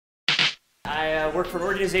I work for an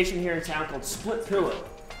organization here in town called Split Pillow.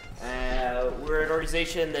 We're an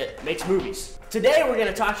organization that makes movies. Today we're going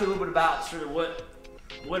to talk to you a little bit about sort of what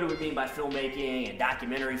do we mean by filmmaking and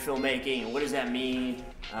documentary filmmaking, and what does that mean?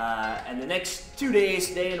 And the next 2 days,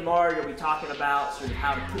 today and tomorrow, you'll be talking about sort of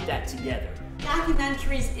how to put that together.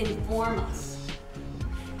 Documentaries inform us.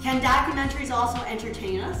 Can documentaries also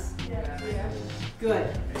entertain us? Yeah.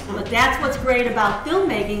 Good. But that's what's great about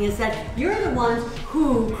filmmaking, is that you're the ones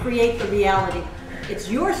who create the reality. It's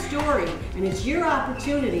your story, and it's your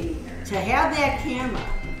opportunity to have that camera,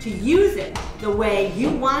 to use it the way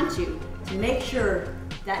you want to make sure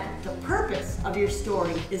that the purpose of your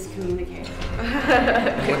story is communicated.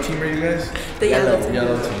 What team are you guys? The yellow team.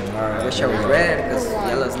 Yellow team, all right. I wish I was red, because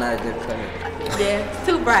yellow's not a good color. Yeah, it's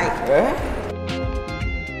too bright.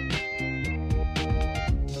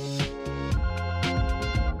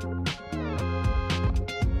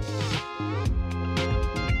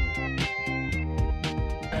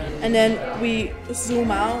 And then we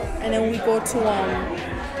zoom out, and then we go to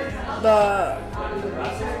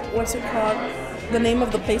what's it called? The name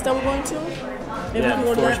of the place that we're going to. Maybe we can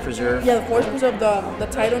go to Forest that. Preserve. Yeah, the Forest Preserve. The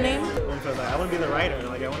title name. I want to be the writer.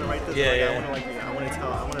 Like I want to write this. I want to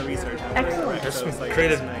tell. I want to research. Excellent. There's some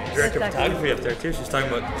creative director of photography up there too. She's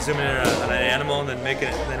talking about zooming in on an animal and then making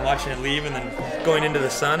it, then watching it leave, and then going into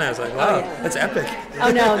the sun. I was like, wow, that's epic.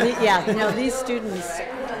 Oh no, these students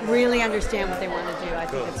really understand what they want to do. I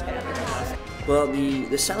think it's fabulous. Well,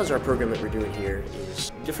 the Salazar program that we're doing here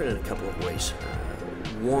is different in a couple of ways.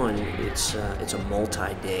 One, it's a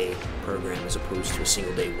multi-day program as opposed to a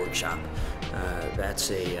single-day workshop. That's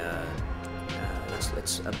a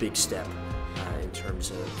big step in terms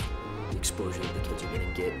of the exposure that the kids are going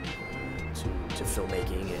to get to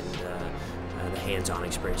filmmaking and the hands-on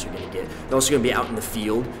experience they're going to get. They're also going to be out in the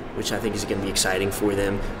field, which I think is going to be exciting for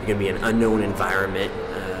them. They're going to be in an unknown environment,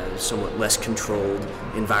 somewhat less controlled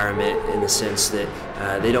environment in the sense that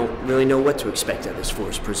they don't really know what to expect at this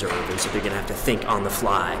forest preserve, and so they're going to have to think on the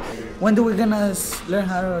fly. When do we gonna learn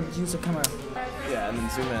how to use a camera? Yeah, and then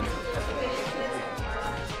zoom in.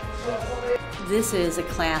 This is a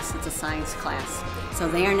class, it's a science class. So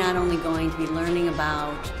they are not only going to be learning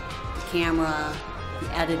about the camera,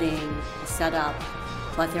 the editing, the setup,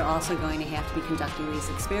 but they're also going to have to be conducting these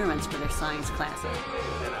experiments for their science class.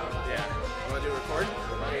 Yeah. Want to do record?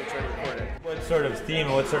 Why don't you try to record it? What sort of theme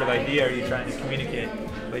or what sort of idea are you trying to communicate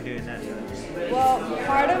by doing that? Well,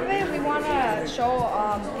 part of it, we want to show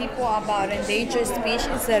people about endangered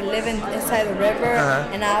species that live inside the river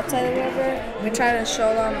and outside the river. We try to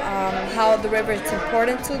show them how the river is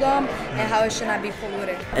important to them and how it should not be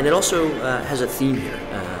polluted. And it also has a theme here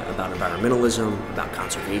about environmentalism, about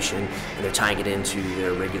conservation, and they're tying it into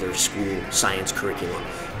their regular school science curriculum.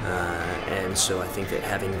 And so I think that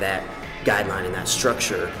having that guideline and that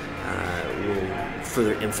structure will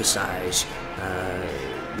further emphasize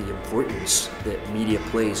the importance that media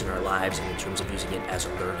plays in our lives and in terms of using it as a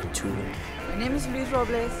learning tool. My name is Luis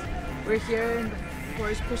Robles. We're here in the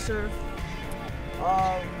Forest Preserve.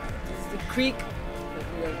 This is the creek that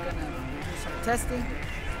we are gonna do some testing.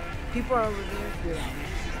 People are over there.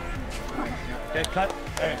 Okay, cut.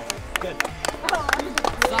 All right, good.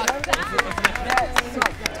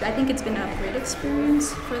 I think it's been a great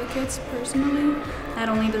experience for the kids personally. Not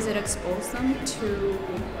only does it expose them to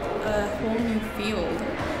a whole new field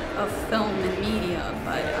of film and media,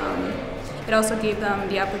 but it also gave them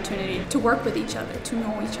the opportunity to work with each other, to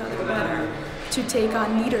know each other better, to take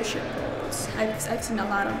on leadership roles. I've seen a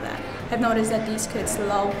lot of that. I've noticed that these kids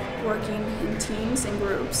love working in teams and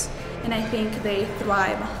groups, and I think they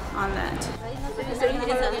thrive on that.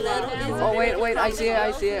 Oh wait, I see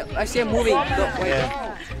it moving. Go, wait.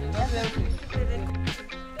 Yeah.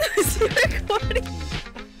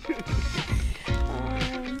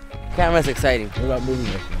 Camera's exciting. What about moving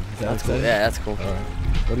with them? That's cool. Yeah, that's cool. All right.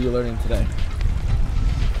 What are you learning today?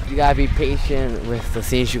 You gotta be patient with the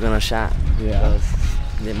scenes you're gonna shot. Yeah.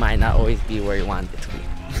 It might not always be where you want it to be.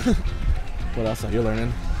 What else are you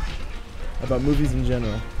learning? About movies in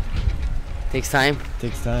general. Takes time.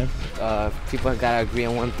 Takes time. People gotta agree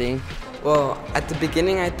on one thing. Well, at the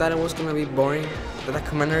beginning I thought it was gonna be boring. The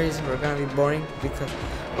documentaries were gonna be boring because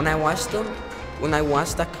when I watched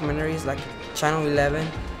documentaries like Channel 11,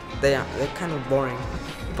 they're kind of boring.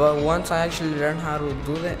 But once I actually learned how to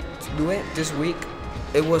do it this week,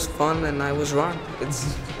 it was fun and I was wrong.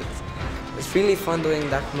 It's really fun doing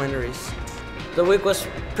documentaries. The week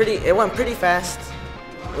it went pretty fast,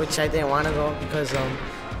 which I didn't want to go because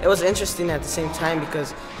it was interesting at the same time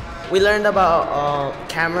because we learned about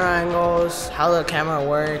camera angles, how the camera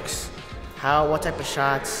works, what type of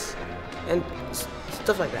shots, and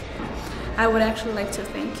stuff like that. I would actually like to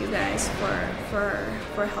thank you guys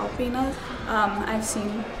for helping us. I've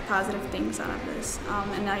seen positive things out of this,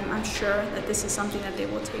 and I'm sure that this is something that they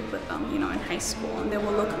will take with them, in high school, and they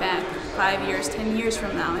will look back 5 years, 10 years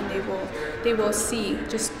from now, and they will see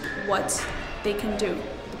just what they can do,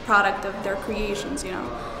 the product of their creations.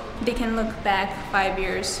 They can look back 5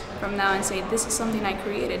 years from now and say, this is something I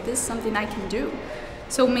created, this is something I can do.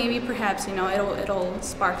 So maybe perhaps, it'll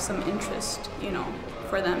spark some interest,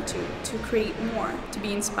 for them to create more, to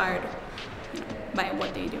be inspired, by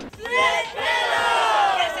what they do.